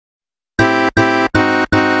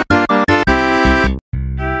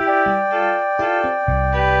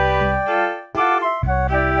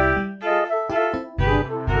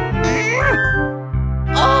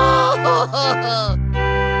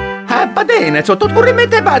bene, sotto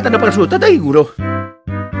corrimete batano prosciutto, dai giuro.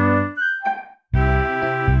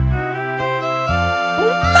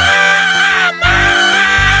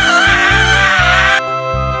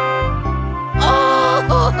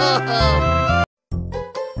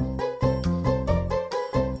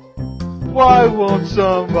 Why won't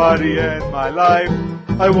somebody end my life?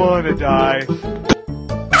 I wanna die.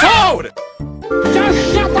 Toad!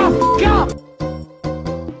 Just shut the f*** up!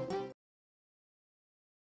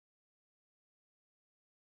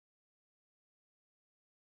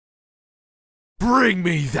 Bring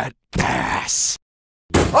me that gas!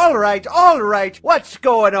 All right, what's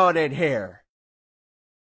going on in here?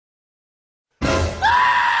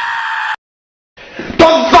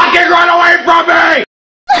 Don't fucking run away from me!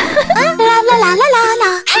 La la la la la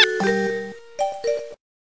la.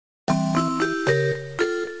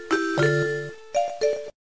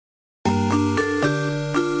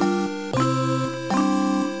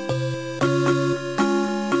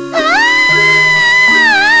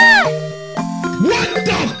 What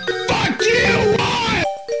the fuck do you want?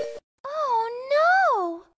 Oh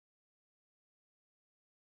no!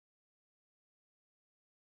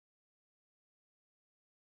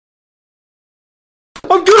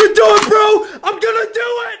 I'm gonna do it, bro! I'm gonna do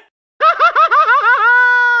it!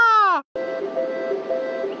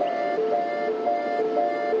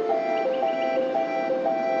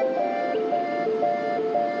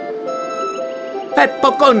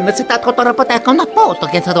 Pokon, si tatko to rapoteka na po, to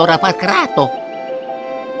kesa do rapat krato.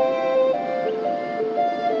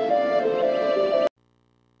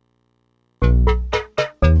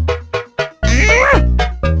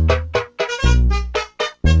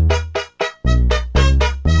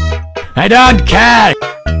 I don't care!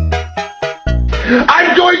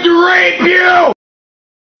 I'm going to rape you!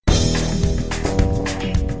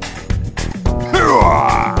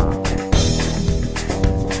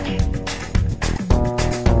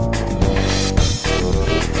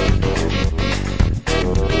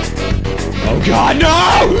 Oh god, no!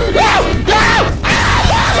 No! No!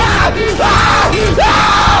 No! No!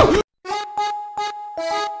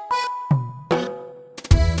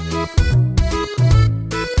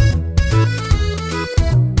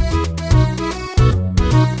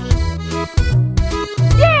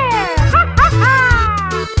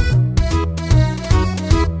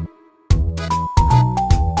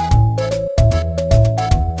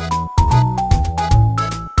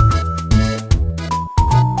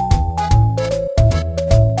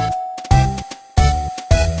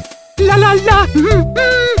 La la la!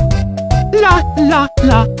 La la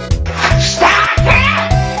la! Stop it!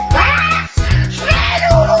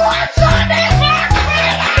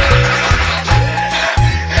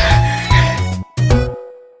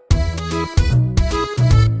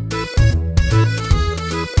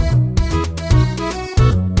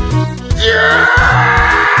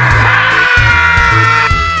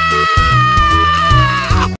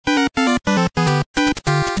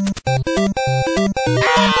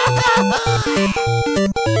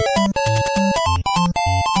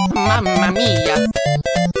 Mamma mia!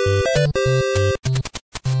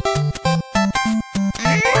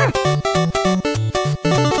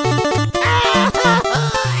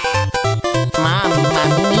 Mamma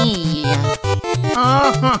mia!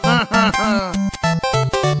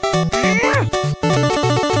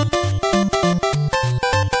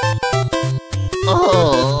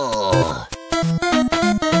 Oh!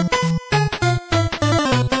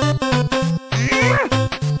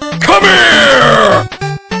 Come here!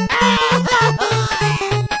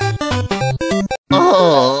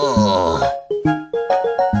 Oh!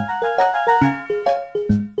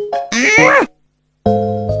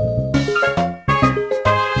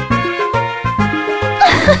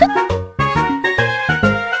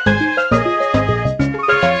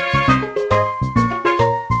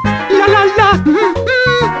 La la la!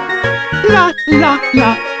 La la la!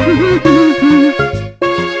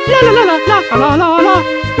 La la la la la la la!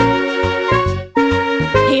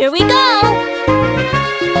 Here we go!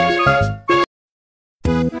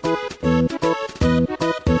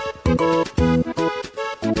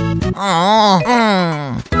 Oh!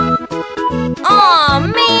 Aw,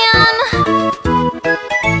 man!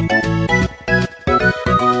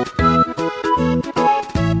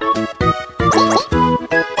 No!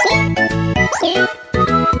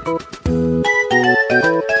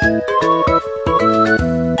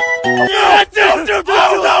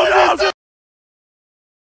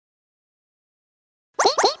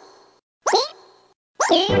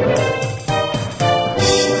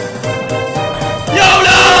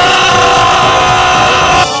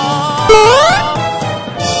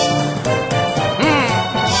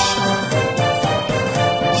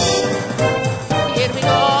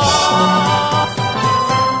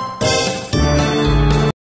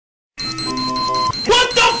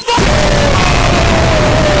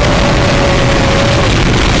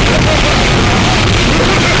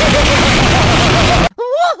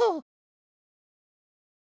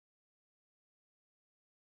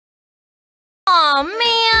 Aw,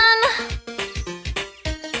 man.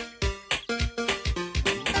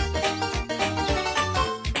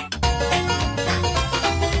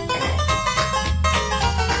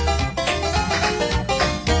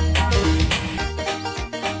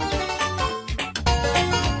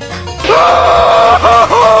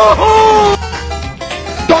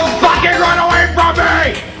 Don't fucking run away from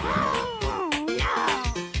me!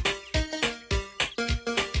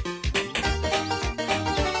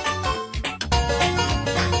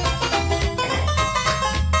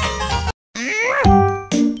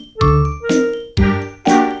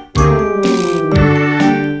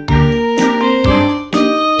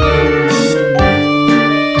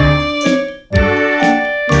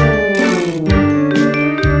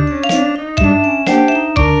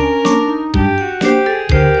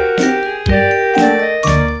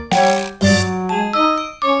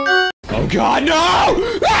 Oh God, no!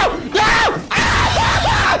 No! No!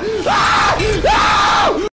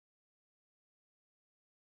 No!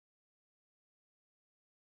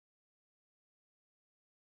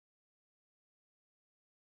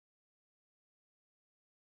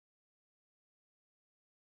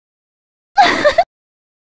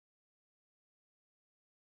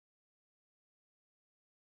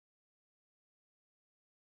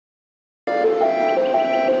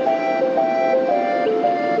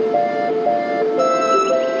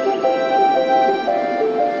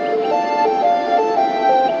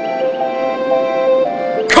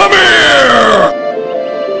 Come here!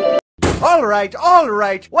 All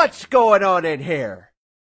right, what's going on in here?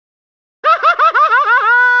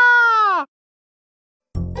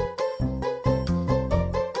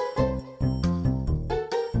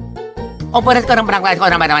 Operat ko ng barangay ko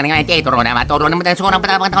naman ng kay turo naman tayo ng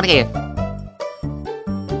patapang lagi.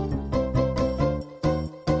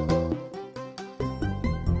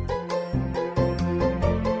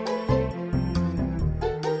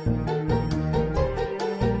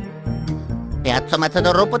 Piazza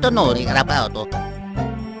Matador po to nori karapato.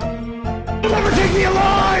 Never take me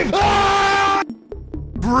alive! Ah!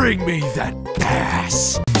 Bring me that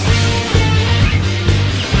ass!